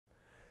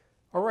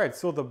All right,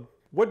 so the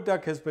wood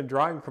duck has been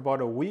drying for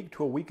about a week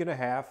to a week and a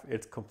half.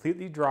 It's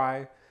completely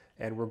dry,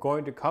 and we're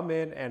going to come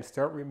in and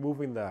start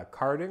removing the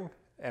carding,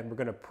 and we're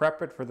going to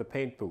prep it for the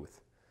paint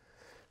booth.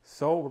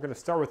 So we're going to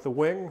start with the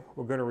wing.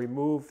 We're going to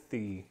remove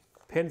the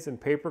pins and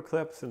paper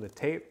clips and the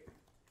tape.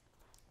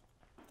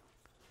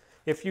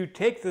 If you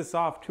take this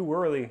off too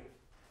early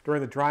during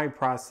the drying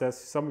process,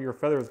 some of your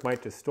feathers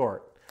might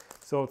distort.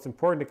 So it's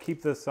important to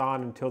keep this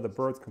on until the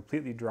bird's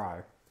completely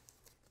dry.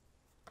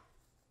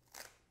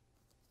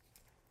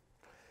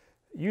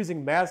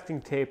 Using masking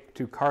tape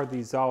to card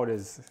these out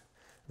is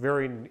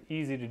very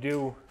easy to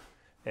do,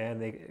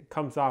 and it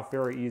comes off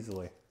very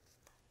easily.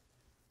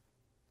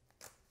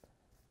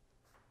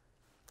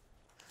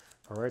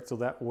 All right, so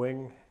that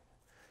wing,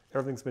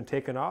 everything's been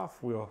taken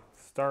off. We'll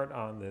start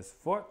on this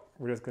foot.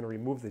 We're just going to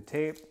remove the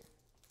tape.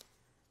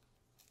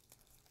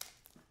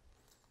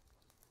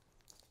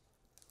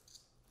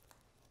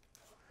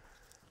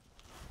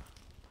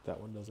 That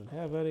one doesn't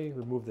have any.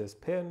 Remove this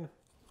pin.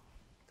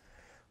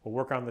 We'll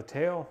work on the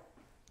tail.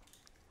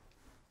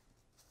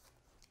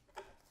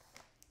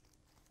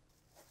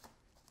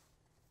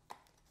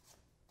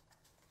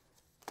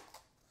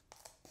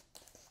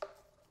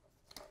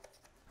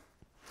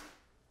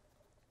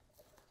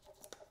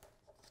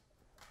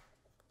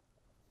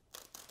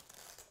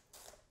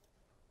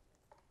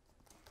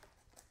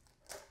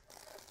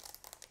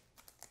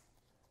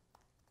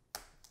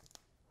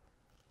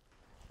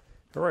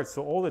 All right,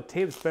 so all the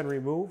tape's been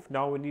removed.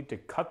 Now we need to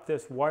cut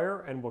this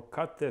wire, and we'll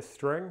cut this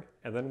string,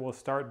 and then we'll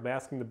start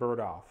masking the bird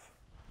off.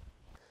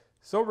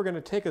 So we're going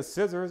to take a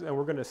scissors and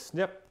we're going to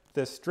snip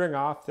this string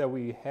off that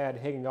we had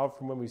hanging out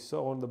from when we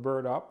sewn the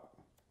bird up.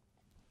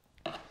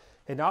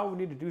 And now we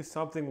need to do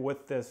something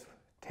with this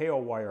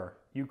tail wire.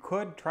 You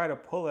could try to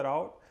pull it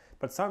out,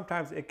 but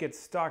sometimes it gets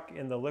stuck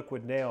in the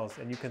liquid nails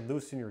and you can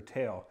loosen your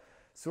tail.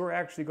 So we're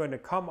actually going to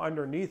come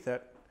underneath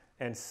it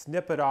and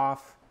snip it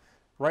off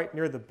right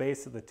near the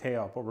base of the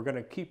tail, but we're going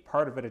to keep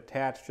part of it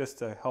attached just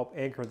to help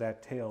anchor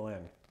that tail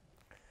in.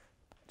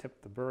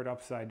 Tip the bird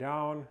upside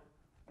down.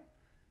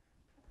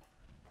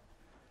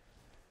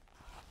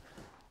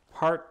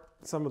 Part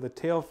some of the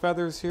tail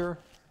feathers here.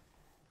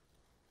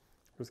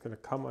 I'm just going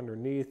to come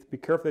underneath. Be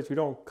careful that you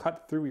don't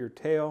cut through your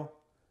tail.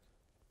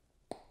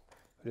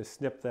 Just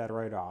snip that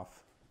right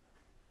off.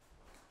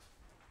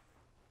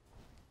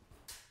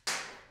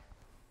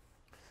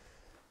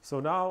 So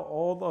now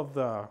all of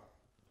the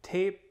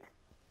tape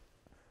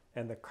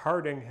and the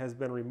carding has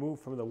been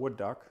removed from the wood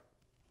duck.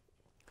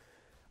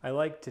 I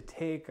like to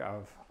take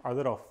our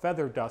little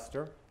feather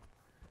duster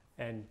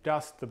and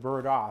dust the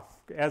bird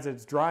off. As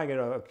it's drying, it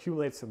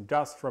accumulates some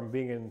dust from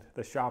being in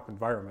the shop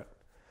environment.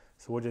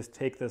 So we'll just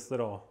take this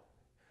little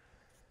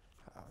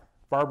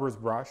barber's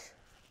brush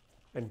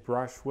and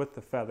brush with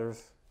the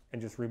feathers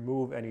and just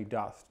remove any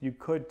dust. You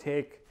could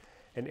take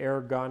an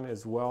air gun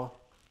as well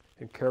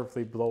and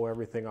carefully blow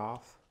everything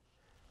off.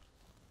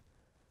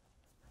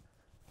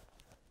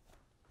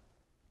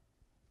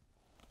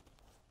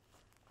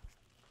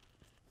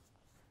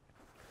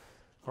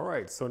 All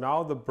right, so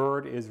now the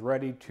bird is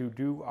ready to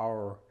do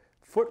our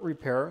foot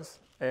repairs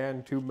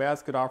and to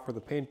mask it off for the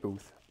paint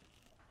booth.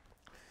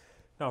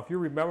 Now, if you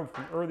remember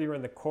from earlier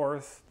in the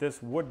course,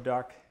 this wood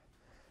duck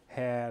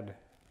had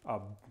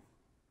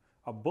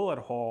a bullet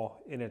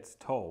hole in its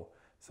toe.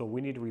 So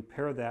we need to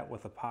repair that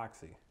with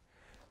epoxy.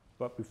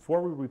 But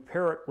before we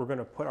repair it, we're going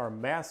to put our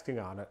masking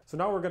on it. So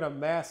now we're going to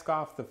mask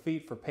off the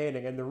feet for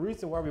painting. And the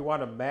reason why we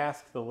want to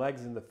mask the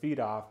legs and the feet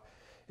off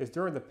is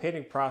during the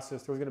painting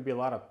process, there's going to be a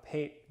lot of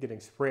paint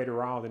getting sprayed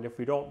around, and if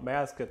we don't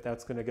mask it,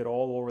 that's going to get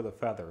all over the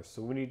feathers.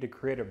 So we need to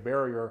create a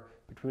barrier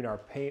between our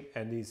paint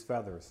and these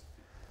feathers.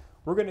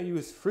 We're going to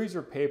use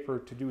freezer paper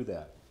to do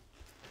that.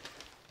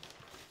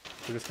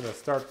 We're just going to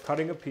start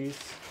cutting a piece.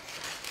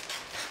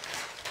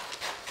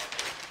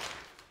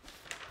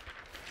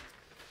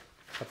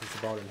 Cut this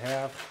about in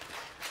half.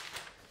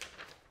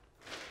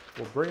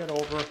 We'll bring it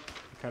over,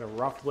 kind of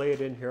rough lay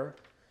it in here,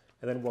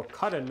 and then we'll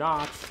cut a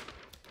notch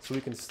so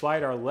we can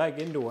slide our leg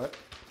into it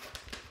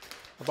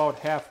about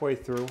halfway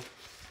through.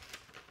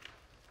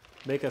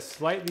 Make a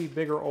slightly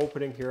bigger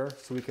opening here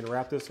so we can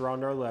wrap this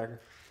around our leg.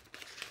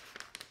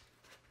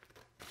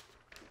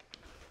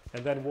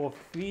 And then we'll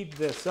feed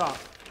this up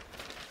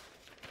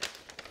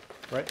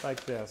right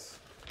like this.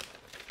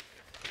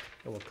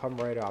 And we'll come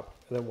right up.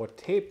 And then we'll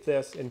tape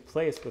this in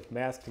place with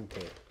masking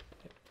tape.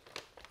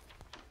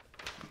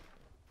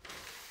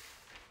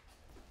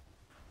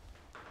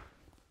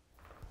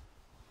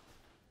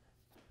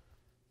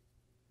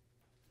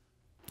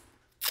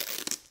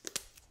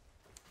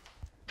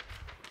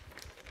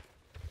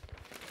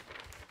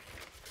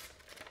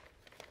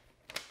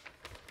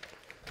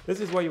 This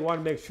is why you want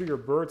to make sure your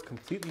bird's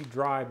completely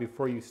dry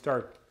before you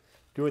start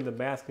doing the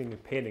masking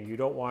and painting. You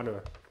don't want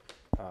to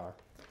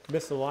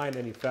misalign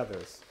any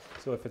feathers.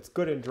 So if it's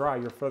good and dry,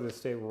 your feathers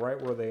stay right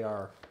where they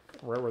are,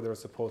 right where they're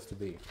supposed to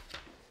be.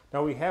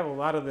 Now we have a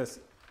lot of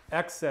this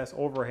excess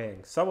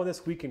overhang. Some of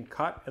this we can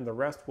cut and the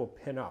rest will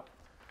pin up.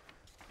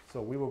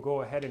 So we will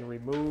go ahead and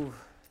remove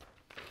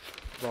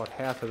about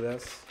half of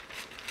this.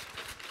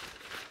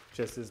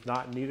 just is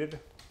not needed.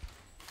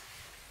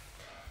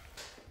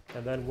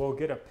 And then we'll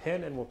get a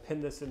pin and we'll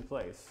pin this in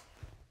place.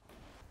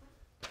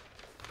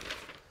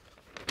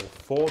 We'll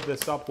fold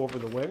this up over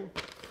the wing.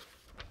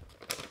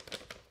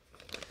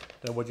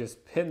 Then we'll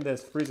just pin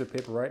this freezer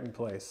paper right in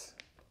place.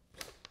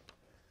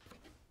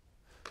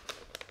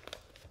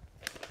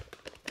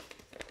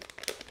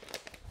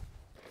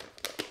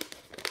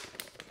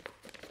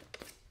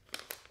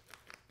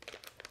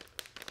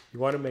 You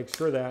want to make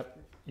sure that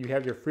you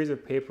have your freezer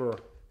paper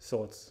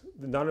so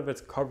none of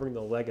it's covering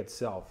the leg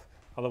itself.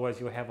 Otherwise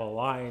you'll have a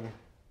line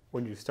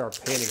when you start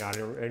painting on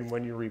it, and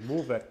when you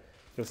remove it,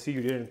 you'll see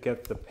you didn't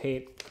get the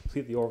paint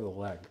completely over the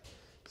leg.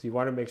 So you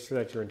want to make sure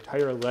that your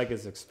entire leg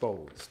is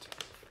exposed.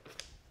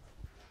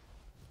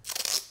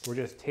 We're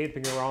just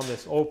taping around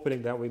this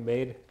opening that we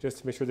made just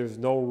to make sure there's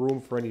no room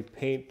for any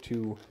paint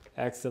to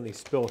accidentally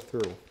spill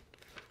through.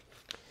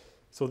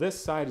 So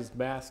this side is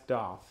masked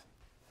off.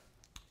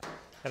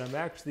 And I'm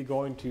actually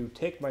going to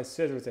take my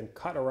scissors and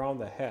cut around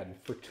the head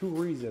for two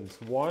reasons.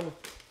 One,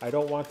 I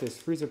don't want this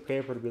freezer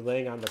paper to be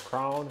laying on the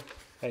crown.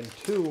 And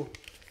two,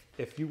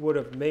 if you would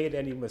have made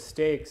any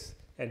mistakes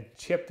and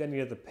chipped any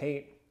of the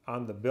paint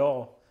on the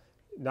bill,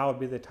 now would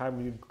be the time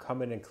when you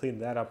come in and clean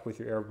that up with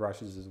your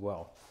airbrushes as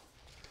well.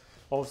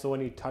 Also,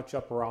 any touch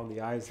up around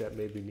the eyes that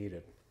may be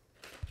needed.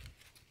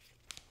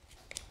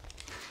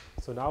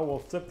 So now we'll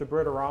flip the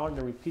bird around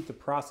and repeat the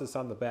process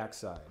on the back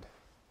side.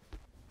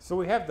 So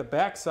we have the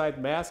back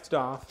side masked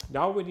off.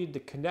 Now we need to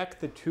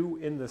connect the two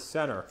in the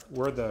center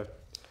where the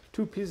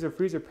two pieces of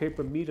freezer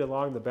paper meet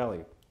along the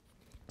belly.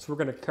 So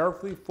we're going to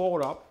carefully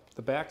fold up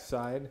the back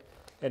side,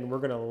 and we're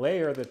going to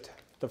layer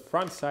the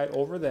front side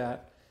over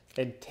that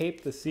and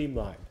tape the seam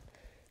line.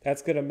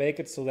 That's going to make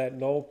it so that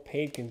no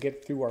paint can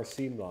get through our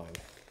seam line.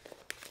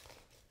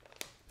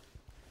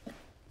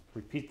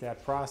 Repeat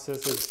that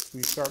process as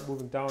we start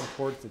moving down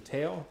towards the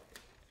tail.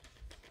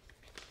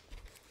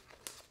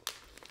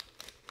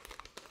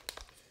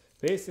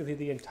 Basically,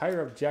 the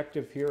entire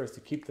objective here is to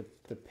keep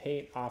the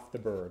paint off the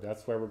bird.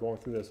 That's why we're going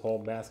through this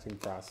whole masking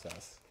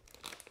process.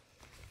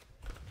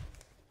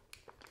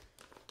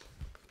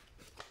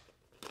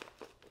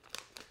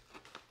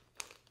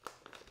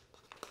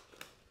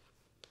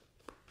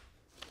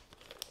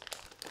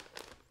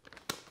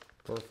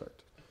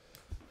 Perfect.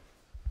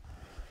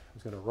 I'm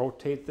just going to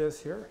rotate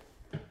this here.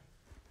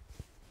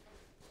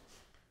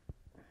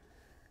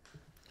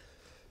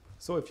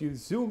 So if you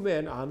zoom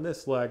in on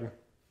this leg,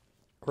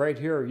 right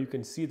here you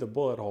can see the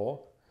bullet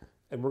hole,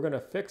 and we're going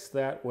to fix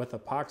that with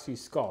epoxy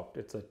sculpt.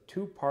 It's a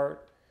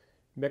two-part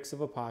mix of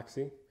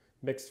epoxy,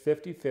 mixed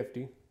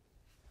 50-50.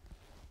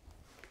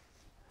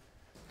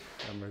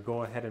 I'm going to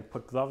go ahead and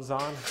put gloves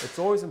on. It's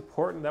always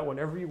important that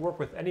whenever you work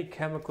with any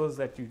chemicals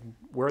that you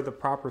wear the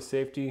proper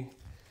safety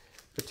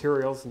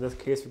materials. In this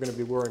case, we're going to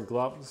be wearing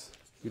gloves.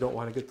 You don't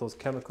want to get those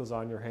chemicals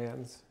on your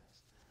hands.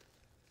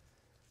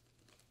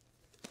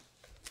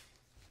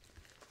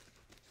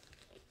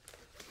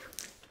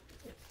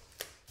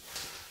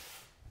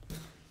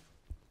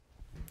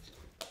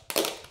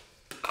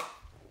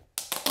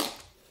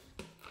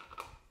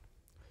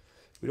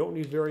 We don't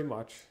need very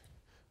much.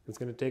 It's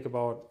going to take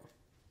about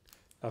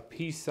a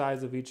piece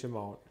size of each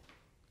amount.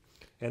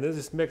 And this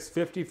is mixed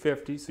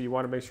 50-50, so you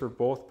want to make sure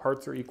both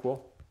parts are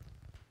equal.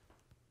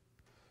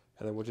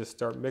 And then we'll just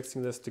start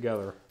mixing this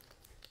together.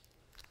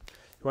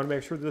 You want to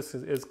make sure this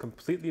is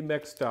completely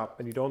mixed up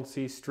and you don't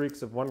see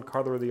streaks of one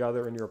color or the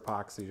other in your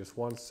epoxy, just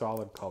one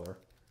solid color.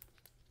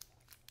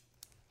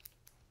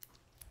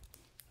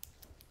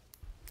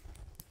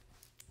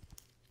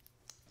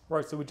 All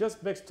right, so we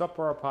just mixed up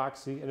our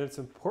epoxy, and it's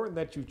important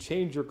that you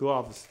change your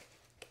gloves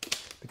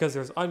because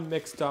there's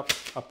unmixed up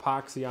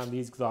epoxy on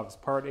these gloves,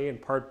 part A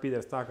and part B,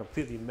 that's not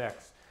completely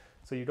mixed.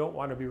 So you don't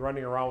want to be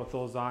running around with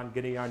those on,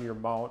 getting on your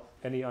mount,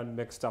 any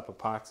unmixed up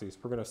epoxies.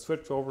 We're going to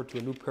switch over to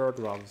a new pair of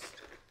gloves.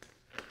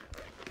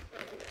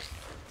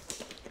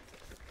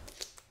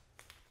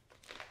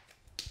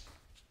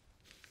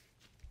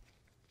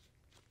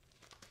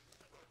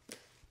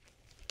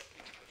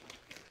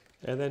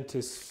 And then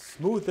to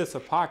smooth this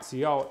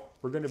epoxy out,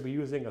 we're going to be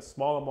using a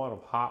small amount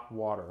of hot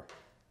water.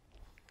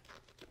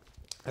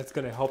 That's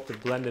going to help to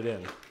blend it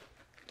in.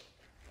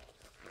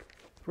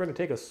 We're going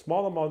to take a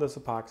small amount of this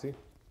epoxy.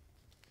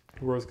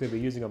 We're just going to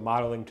be using a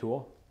modeling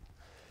tool.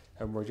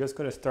 And we're just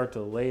going to start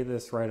to lay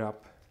this right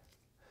up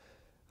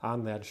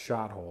on that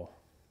shot hole.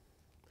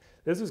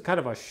 This is kind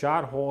of a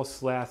shot hole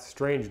 /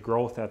 strange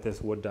growth that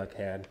this wood duck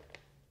had.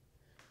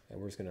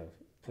 And we're just going to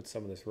put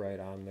some of this right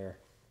on there.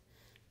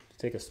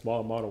 Take a small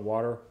amount of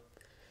water,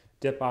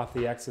 dip off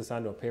the excess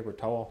onto a paper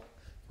towel.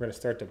 We're going to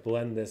start to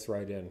blend this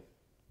right in.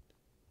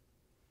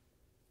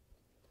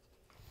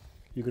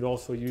 You can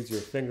also use your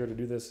finger to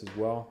do this as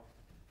well.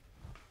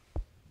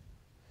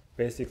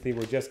 Basically,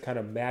 we're just kind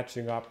of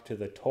matching up to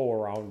the toe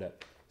around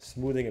it,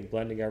 smoothing and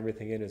blending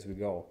everything in as we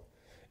go.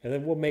 And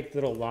then we'll make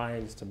little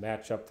lines to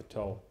match up the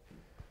toe.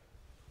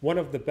 One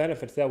of the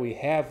benefits that we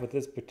have with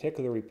this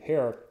particular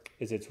repair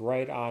is it's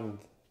right on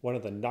one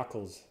of the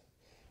knuckles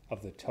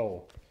of the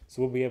toe.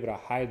 So we'll be able to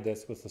hide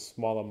this with a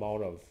small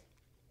amount of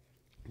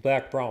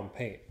black brown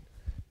paint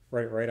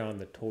right on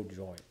the toe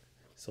joint.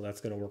 So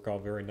that's going to work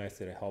out very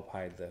nicely to help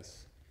hide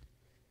this.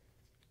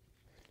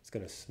 It's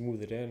going to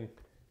smooth it in,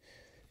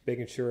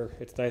 making sure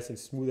it's nice and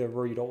smooth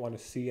everywhere. You don't want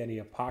to see any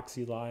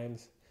epoxy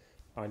lines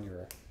on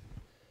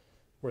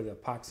where the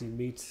epoxy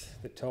meets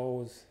the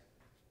toes.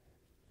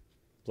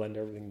 Blend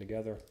everything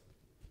together.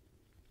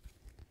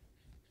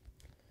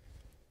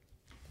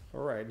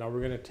 All right, now we're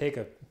going to take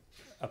a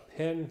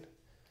pin.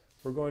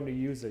 We're going to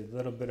use a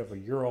little bit of a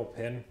Euro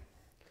pin,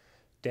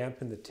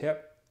 dampen the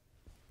tip,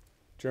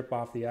 drip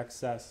off the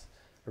excess,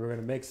 and we're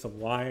going to make some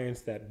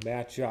lines that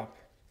match up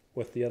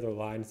with the other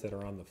lines that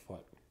are on the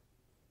foot.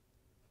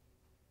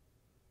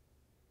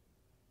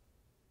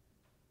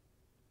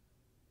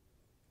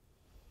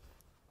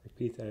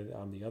 Repeat that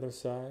on the other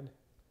side.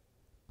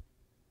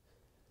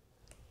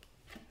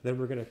 Then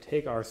we're going to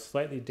take our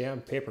slightly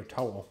damp paper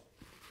towel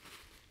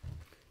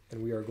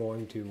and we are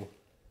going to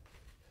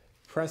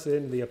press it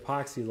into the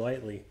epoxy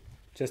lightly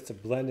just to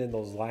blend in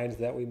those lines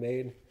that we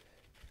made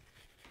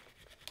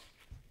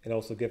and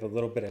also give a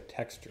little bit of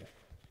texture.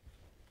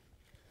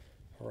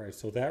 All right,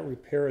 so that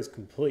repair is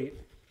complete.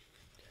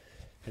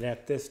 And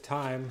at this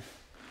time,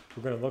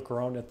 we're going to look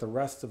around at the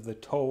rest of the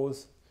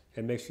toes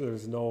and make sure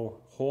there's no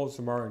holes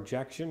from our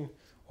injection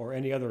or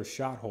any other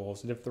shot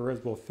holes. And if there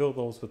is, we'll fill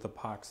those with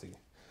epoxy.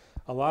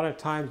 A lot of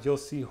times you'll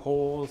see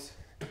holes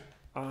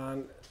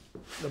on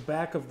the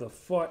back of the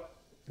foot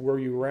where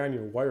you ran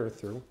your wire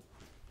through.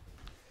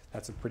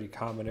 That's a pretty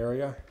common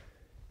area.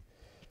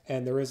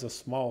 And there is a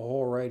small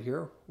hole right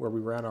here where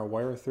we ran our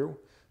wire through.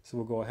 So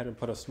we'll go ahead and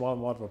put a small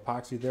amount of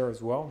epoxy there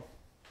as well.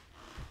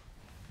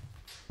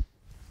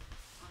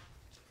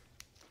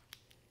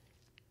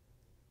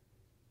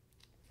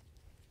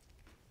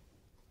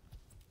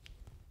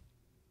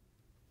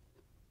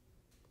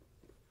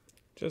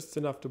 Just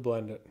enough to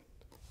blend it.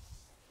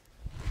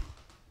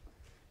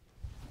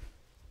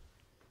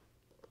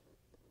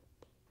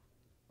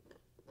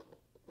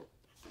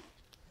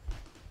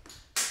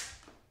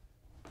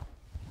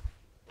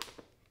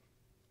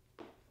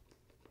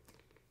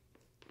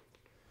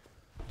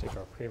 Take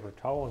our paper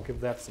towel and give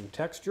that some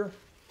texture.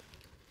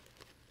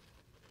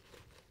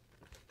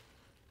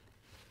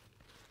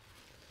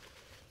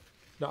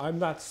 Now I'm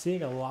not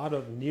seeing a lot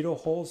of needle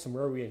holes from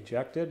where we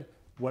injected.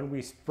 When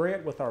we spray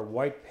it with our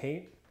white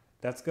paint,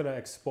 that's going to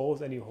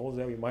expose any holes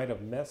that we might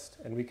have missed,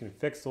 and we can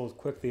fix those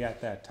quickly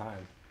at that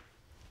time.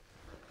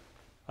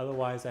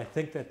 Otherwise, I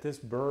think that this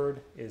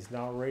bird is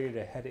now ready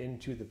to head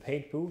into the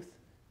paint booth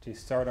to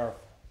start our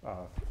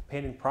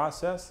painting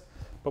process.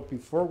 But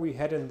before we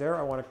head in there,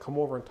 I want to come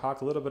over and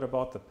talk a little bit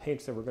about the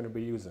paints that we're going to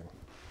be using.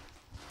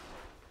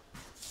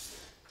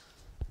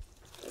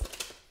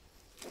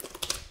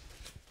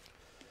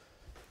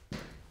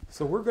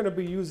 So we're going to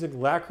be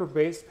using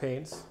lacquer-based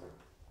paints.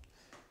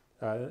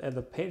 And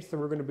the paints that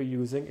we're going to be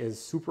using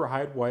is Super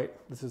Hide White.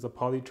 This is a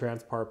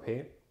polytranspar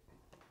paint.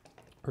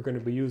 We're going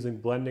to be using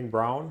Blending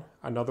Brown,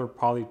 another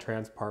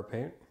polytranspar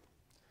paint.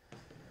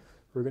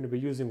 We're going to be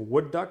using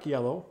Woodduck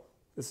Yellow.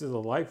 This is a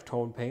life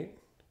tone paint.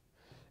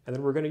 And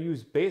then we're going to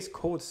use base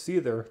coat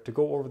sealer to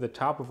go over the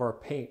top of our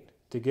paint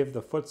to give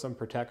the foot some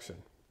protection.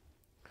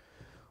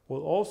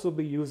 We'll also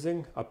be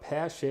using a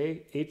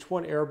Pache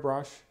H1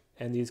 airbrush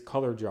and these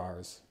color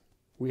jars.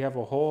 We have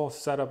a whole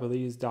setup of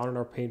these down in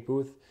our paint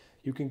booth.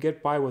 You can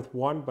get by with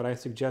one, but I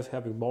suggest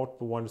having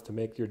multiple ones to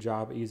make your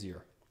job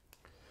easier.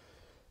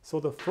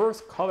 So the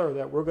first color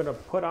that we're going to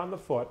put on the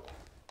foot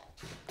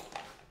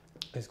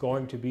is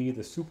going to be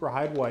the Super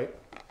Hide White.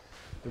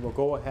 Then we'll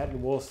go ahead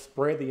and we'll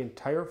spray the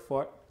entire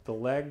foot, the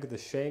leg, the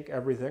shank,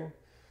 everything.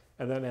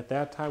 And then at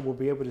that time we'll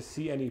be able to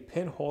see any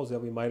pinholes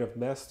that we might have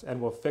missed, and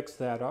we'll fix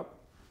that up.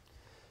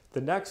 The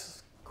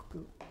next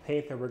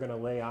paint that we're going to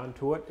lay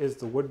onto it is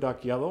the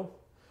Woodduck Yellow.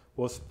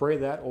 We'll spray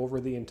that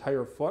over the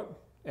entire foot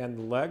and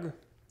the leg.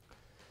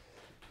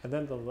 And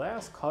then the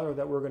last color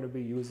that we're going to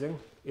be using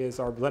is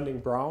our Blending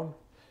Brown,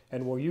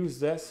 and we'll use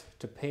this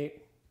to paint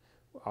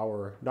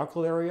our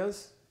knuckle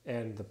areas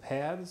and the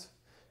pads,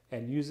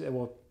 and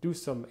we'll do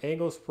some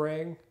angle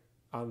spraying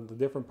on the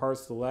different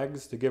parts of the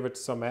legs to give it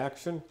some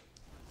action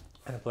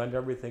and blend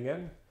everything in.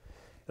 And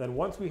then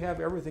once we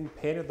have everything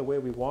painted the way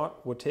we want,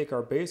 we'll take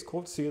our base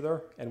coat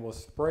sealer and we'll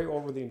spray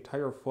over the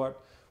entire foot.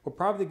 We'll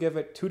probably give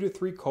it 2 to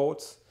 3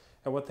 coats.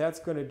 And what that's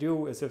going to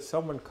do is if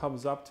someone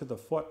comes up to the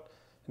foot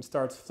and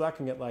starts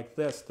flecking it like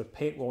this, the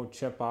paint won't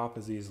chip off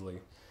as easily.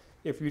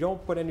 If you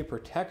don't put any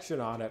protection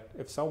on it,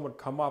 if someone would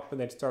come up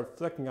and they'd start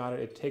flicking on it,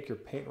 it'd take your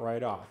paint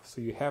right off.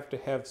 So you have to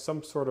have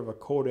some sort of a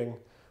coating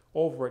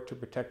over it to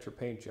protect your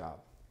paint job.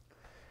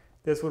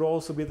 This would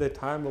also be the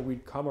time when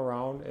we'd come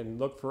around and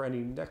look for any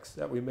nicks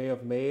that we may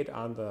have made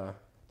on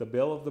the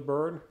bill of the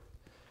bird,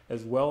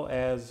 as well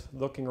as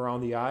looking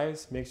around the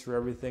eyes, make sure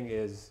everything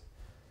is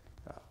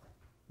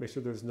make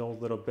sure there's no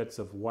little bits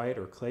of white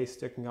or clay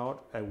sticking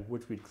out,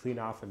 which we'd clean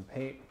off and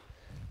paint.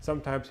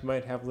 Sometimes you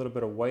might have a little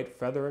bit of white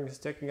feathering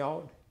sticking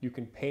out. You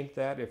can paint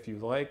that if you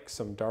like,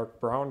 some dark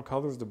brown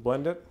colors to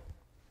blend it.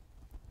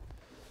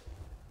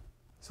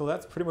 So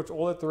that's pretty much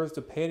all that there is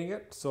to painting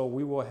it, so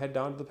we will head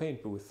down to the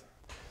paint booth.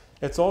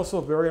 It's also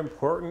very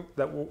important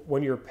that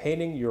when you're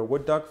painting your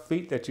wood duck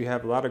feet that you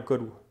have a lot of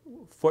good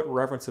foot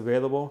reference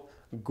available.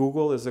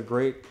 Google is a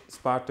great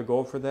spot to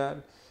go for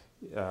that.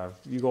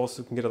 You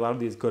also can get a lot of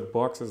these good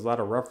books. There's a lot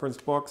of reference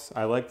books.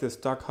 I like this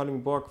duck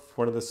hunting book.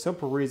 One of the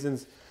simple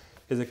reasons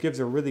is it gives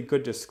a really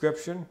good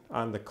description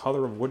on the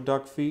color of wood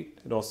duck feet.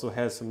 It also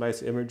has some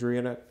nice imagery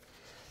in it.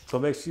 So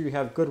make sure you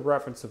have good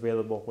reference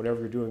available whenever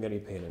you're doing any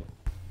painting.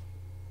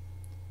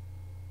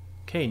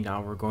 Okay,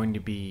 now we're going to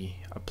be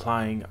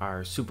applying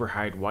our super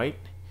hide white.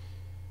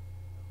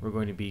 We're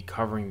going to be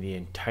covering the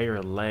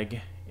entire leg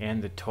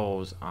and the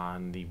toes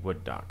on the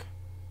wood duck.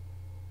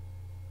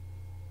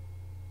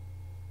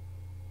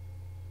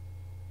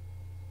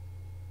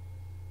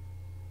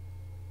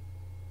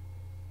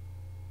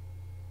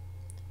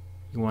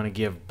 You want to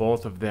give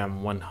both of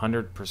them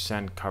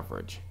 100%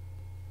 coverage.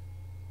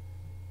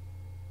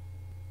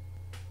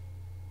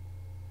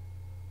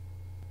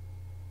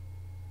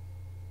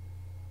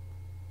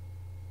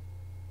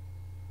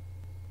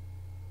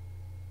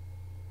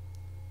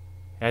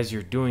 As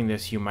you're doing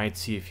this, you might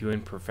see a few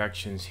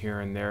imperfections here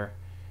and there,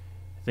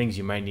 things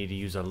you might need to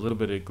use a little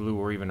bit of glue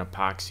or even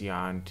epoxy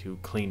on to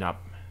clean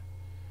up.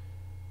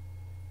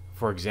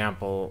 For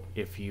example,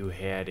 if you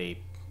had a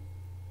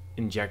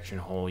injection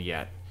hole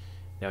yet,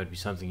 that would be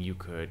something you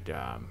could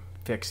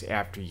fix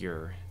after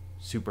your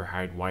super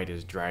hide white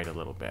is dried a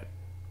little bit.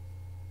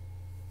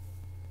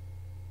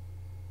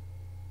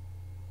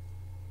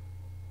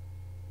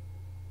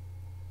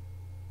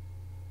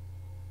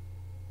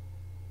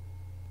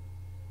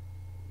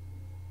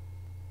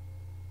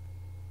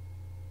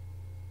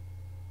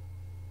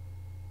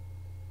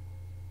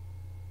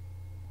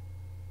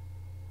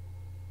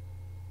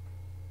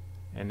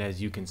 And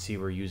as you can see,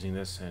 we're using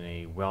this in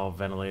a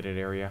well-ventilated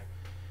area,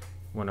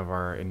 one of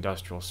our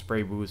industrial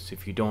spray booths.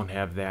 If you don't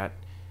have that,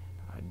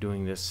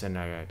 doing this in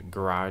a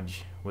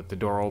garage with the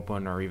door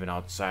open or even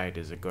outside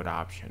is a good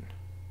option.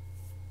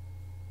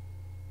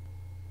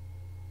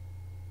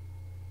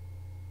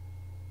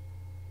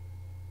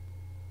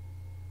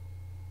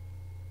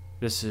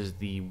 This is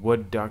the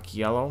wood duck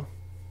yellow.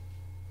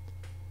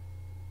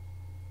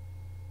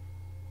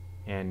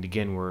 And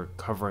again, we're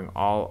covering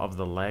all of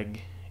the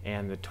leg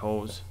and the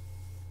toes.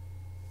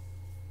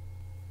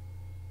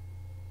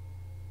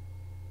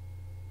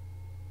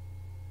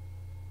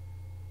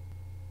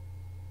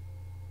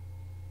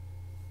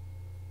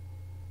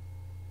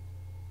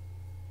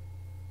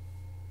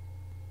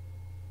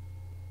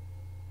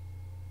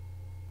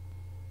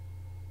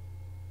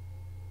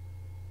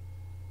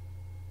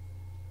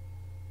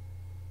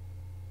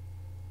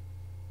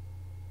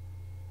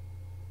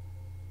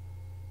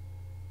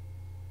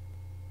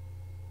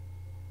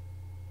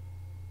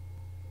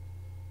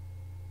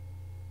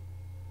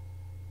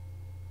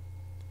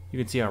 You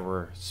can see how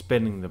we're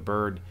spinning the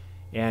bird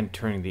and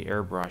turning the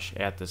airbrush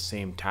at the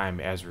same time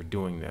as we're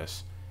doing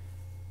this.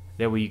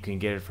 That way you can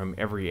get it from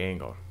every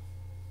angle.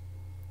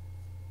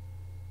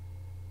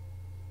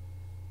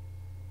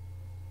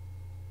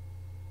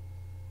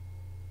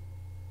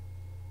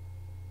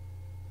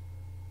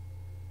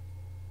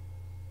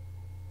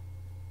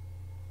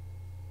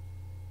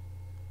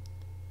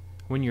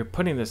 When you're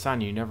putting this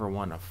on, you never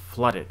want to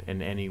flood it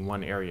in any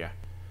one area.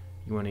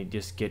 You want to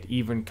just get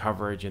even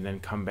coverage and then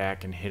come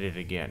back and hit it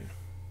again.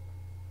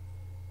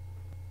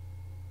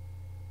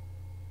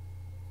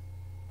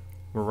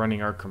 We're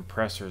running our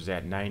compressors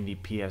at 90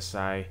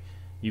 psi.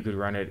 You could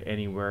run it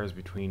anywhere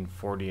between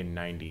 40 and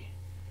 90.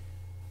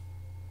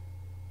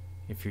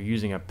 If you're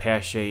using a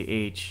Pache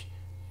H,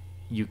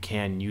 you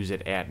can use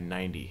it at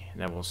 90,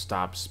 and that will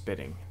stop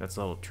spitting. That's a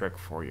little trick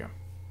for you.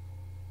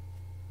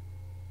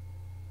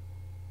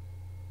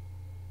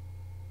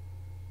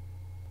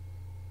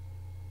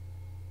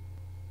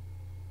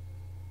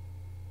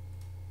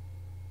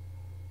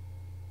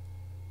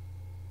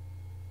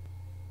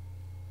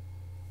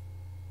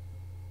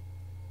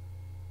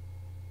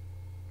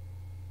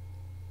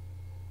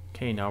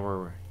 Okay, now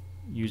we're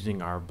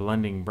using our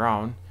blending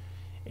brown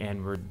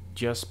and we're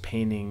just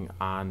painting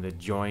on the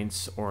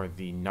joints or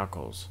the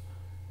knuckles.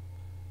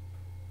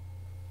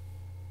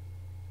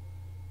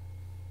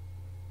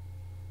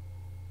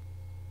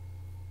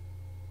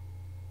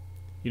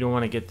 You don't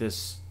want to get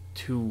this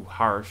too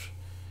harsh,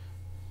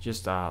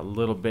 just a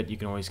little bit. You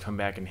can always come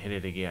back and hit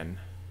it again.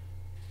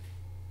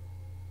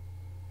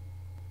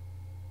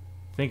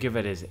 Think of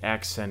it as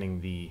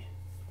accenting the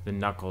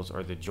knuckles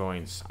or the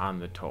joints on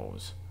the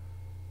toes.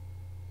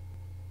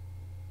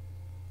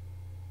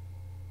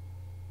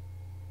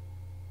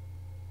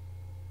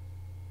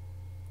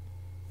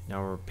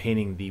 Now we're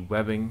painting the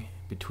webbing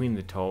between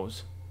the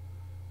toes.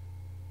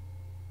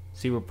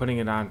 See, we're putting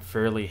it on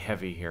fairly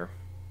heavy here.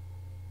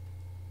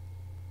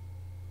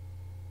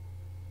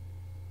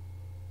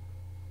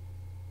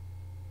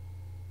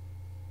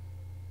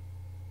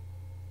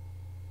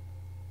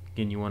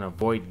 Again, you want to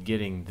avoid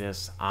getting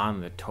this on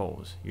the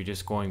toes. You're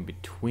just going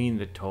between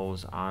the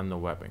toes on the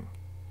webbing.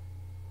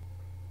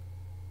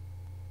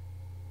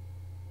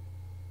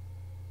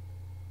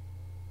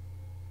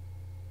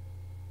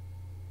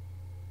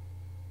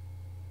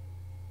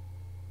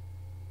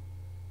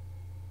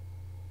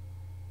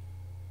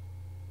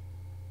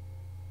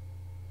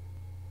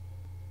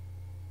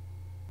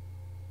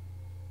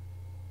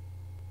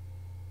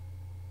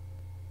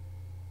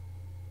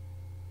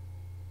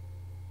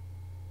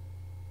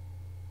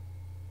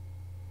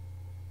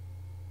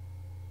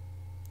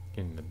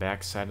 in the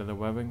back side of the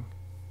webbing.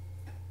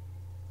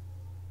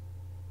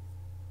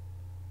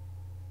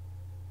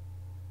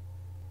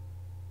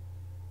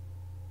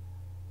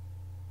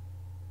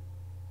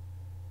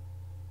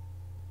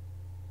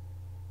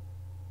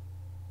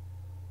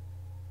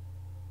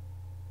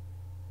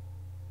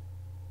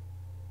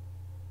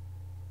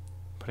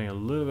 Putting a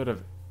little bit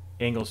of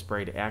angle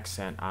sprayed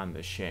accent on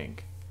the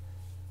shank.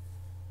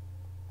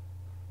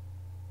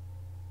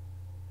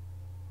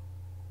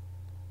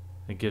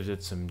 It gives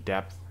it some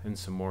depth and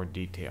some more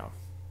detail.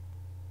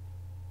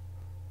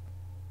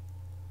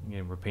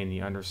 Again, we're painting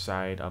the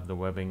underside of the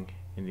webbing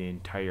in the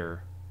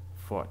entire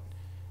foot.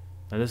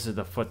 Now this is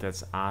the foot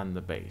that's on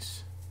the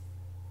base.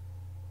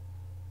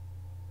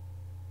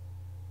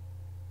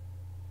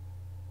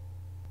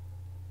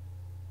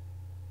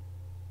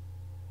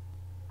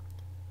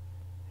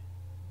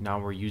 Now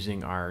we're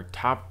using our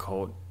top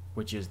coat,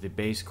 which is the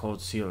base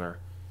coat sealer.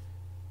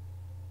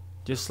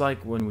 Just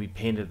like when we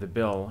painted the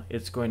bill,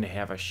 it's going to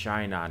have a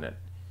shine on it.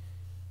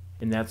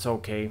 And that's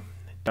okay.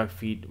 Duck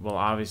feet will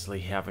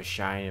obviously have a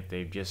shine if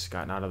they've just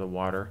gotten out of the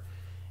water.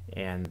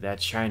 And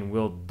that shine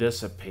will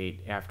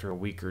dissipate after a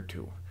week or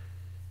two.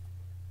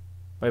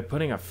 By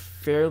putting a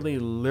fairly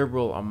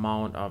liberal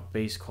amount of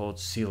base coat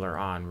sealer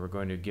on, we're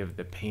going to give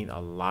the paint a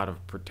lot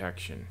of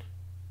protection.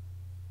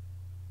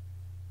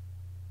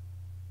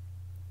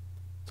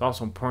 It's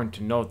also important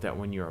to note that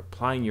when you're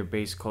applying your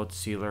base coat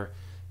sealer,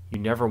 you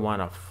never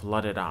want to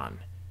flood it on.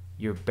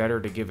 You're better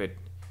to give it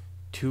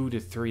 2 to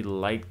 3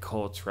 light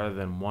coats rather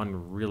than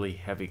one really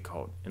heavy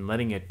coat, and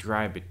letting it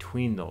dry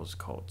between those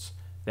coats.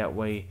 That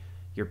way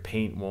your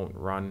paint won't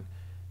run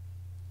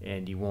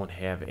and you won't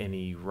have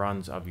any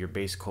runs of your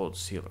base coat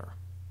sealer.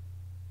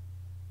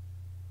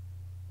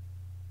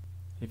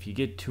 If you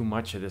get too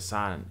much of this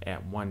on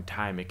at one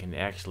time, it can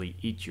actually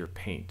eat your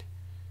paint.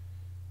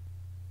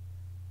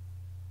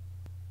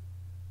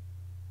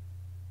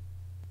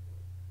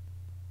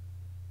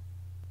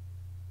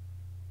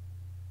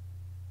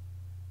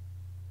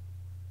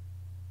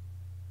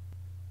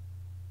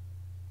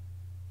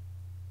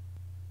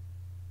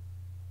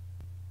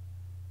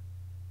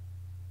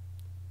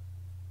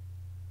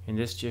 And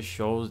this just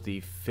shows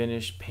the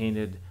finished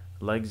painted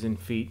legs and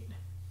feet.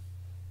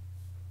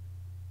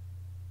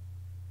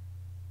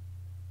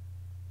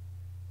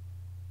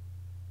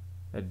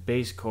 That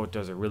base coat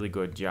does a really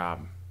good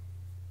job.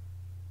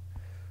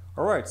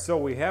 Alright, so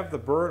we have the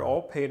bird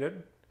all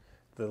painted,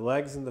 the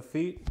legs and the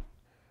feet.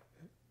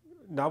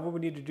 Now what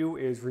we need to do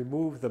is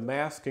remove the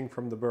masking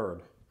from the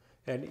bird.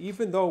 And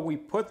even though we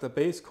put the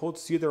base coat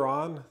sealer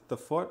on the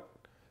foot,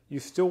 you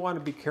still want to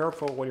be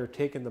careful when you're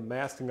taking the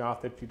masking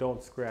off that you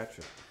don't scratch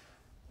it.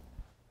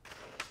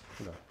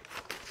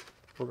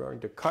 We're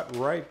going to cut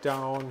right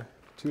down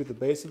to the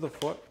base of the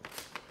foot.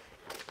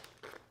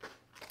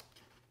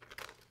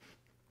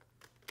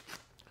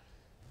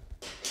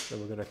 Then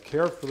we're going to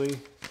carefully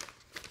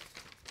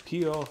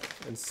peel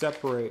and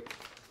separate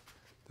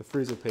the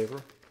freezer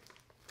paper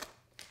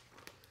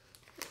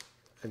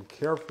and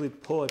carefully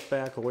pull it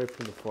back away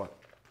from the foot.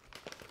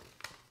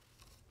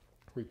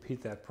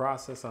 Repeat that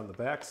process on the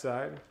back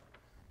side.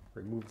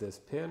 Remove this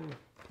pin.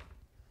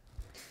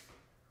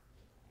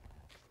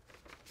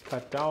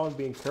 Cut down,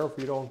 being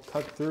careful you don't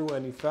cut through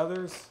any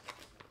feathers,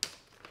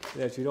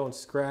 and that you don't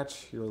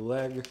scratch your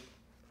leg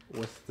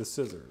with the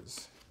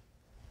scissors.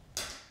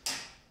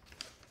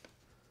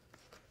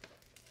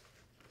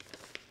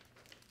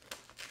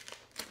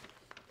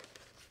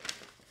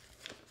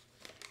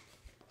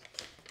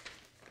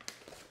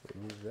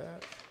 Remove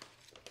that.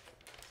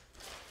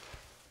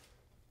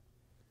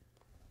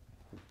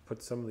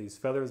 Put some of these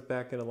feathers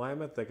back in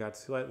alignment that got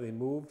slightly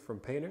moved from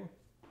painting.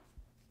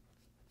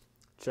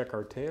 Check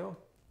our tail.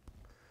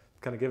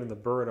 Kind of giving the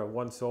bird a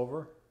once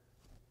over.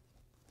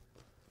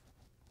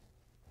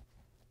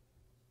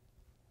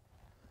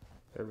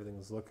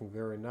 Everything's looking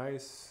very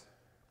nice.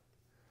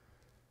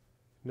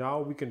 Now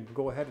we can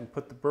go ahead and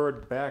put the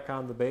bird back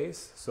on the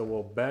base. So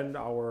we'll bend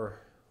our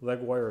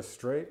leg wire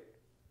straight.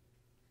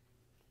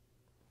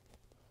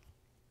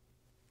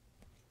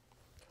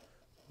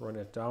 Run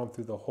it down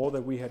through the hole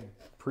that we had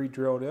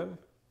pre-drilled in.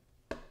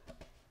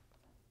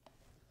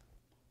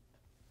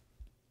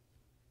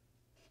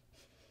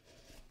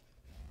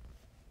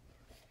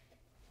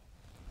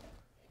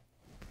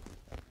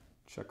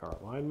 Check our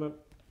alignment.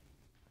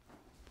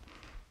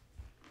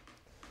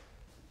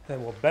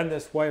 Then we'll bend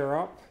this wire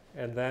up,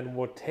 and then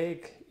we'll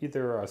take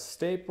either a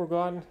staple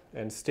gun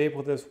and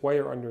staple this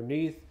wire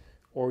underneath,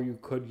 or you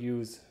could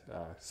use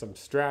some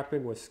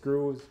strapping with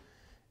screws.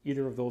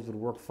 Either of those would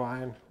work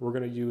fine. We're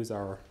going to use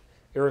our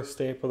air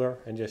stapler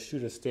and just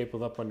shoot a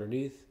staple up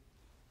underneath.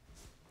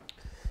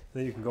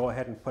 Then you can go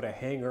ahead and put a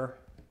hanger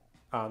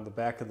on the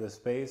back of this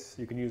base.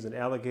 You can use an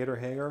alligator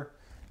hanger.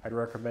 I'd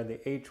recommend the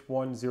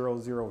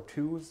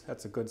H1002s.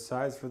 That's a good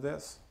size for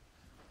this.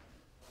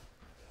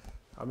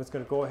 I'm just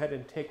going to go ahead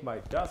and take my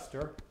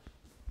duster.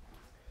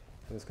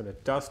 I'm just going to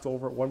dust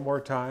over it one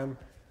more time,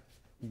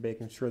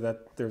 making sure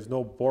that there's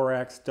no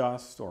borax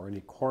dust or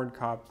any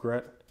corncob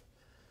grit.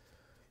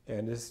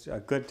 And it's a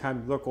good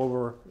time to look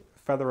over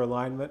feather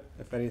alignment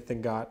if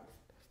anything got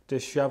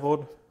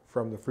disheveled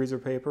from the freezer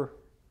paper.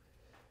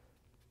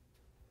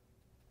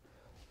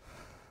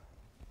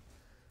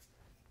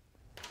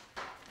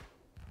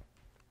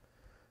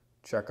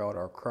 Check out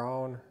our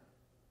crown.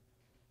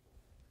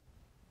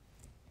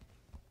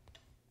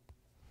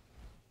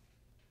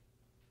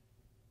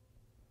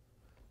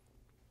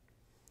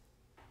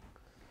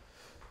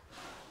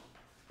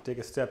 Take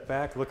a step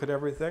back, look at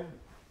everything.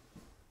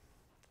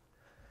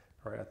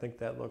 All right, I think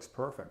that looks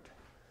perfect.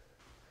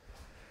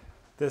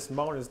 This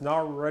mount is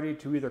now ready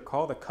to either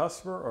call the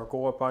customer or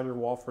go up on your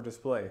wall for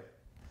display.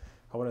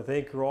 I want to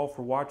thank you all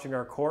for watching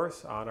our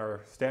course on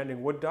our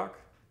standing wood duck.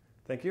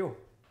 Thank you.